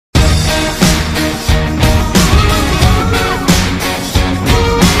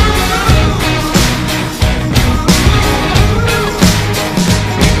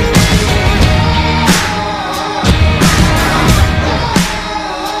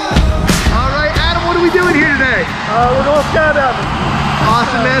We're going skydiving.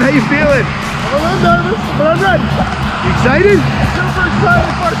 Awesome, man. How you feeling? I'm a little nervous, but I'm ready. You excited? Super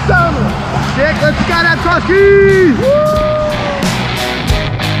excited, first timer. Sick. Let's skydive cross keys. Woo!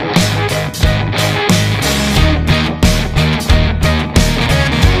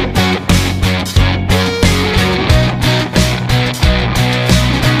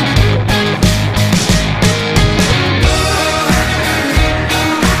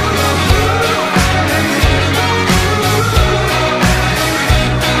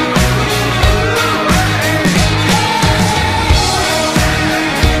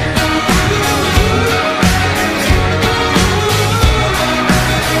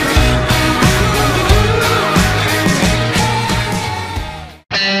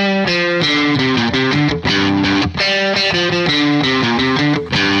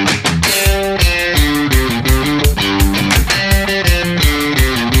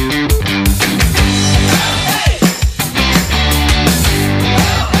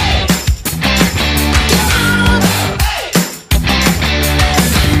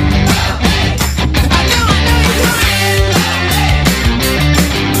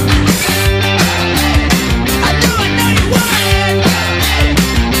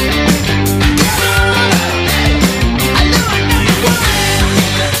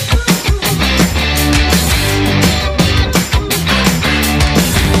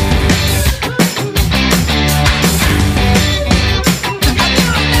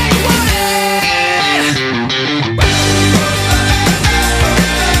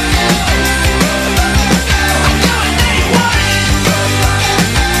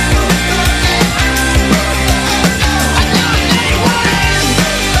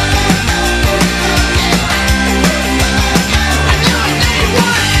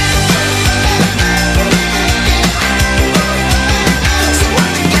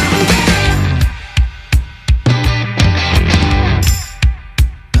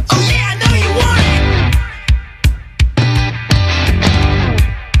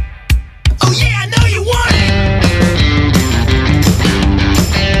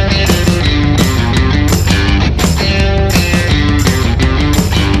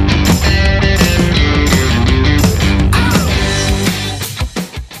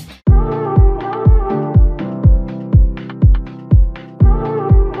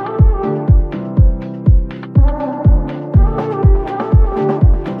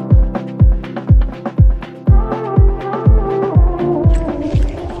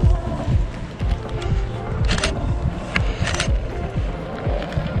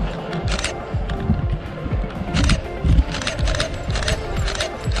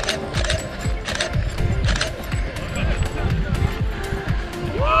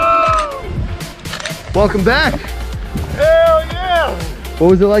 Welcome back. Hell yeah! What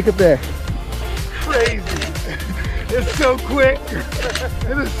was it like up there? Crazy. It's so quick.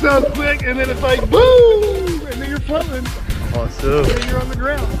 It is so quick, and then it's like boom, and then you're floating. Awesome. And then you're on the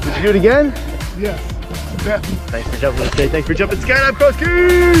ground. Did you do it again? Yes. Definitely. Thanks for jumping, Jay. Thanks for jumping skydive cross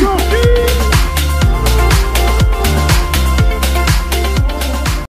keys. Cross keys!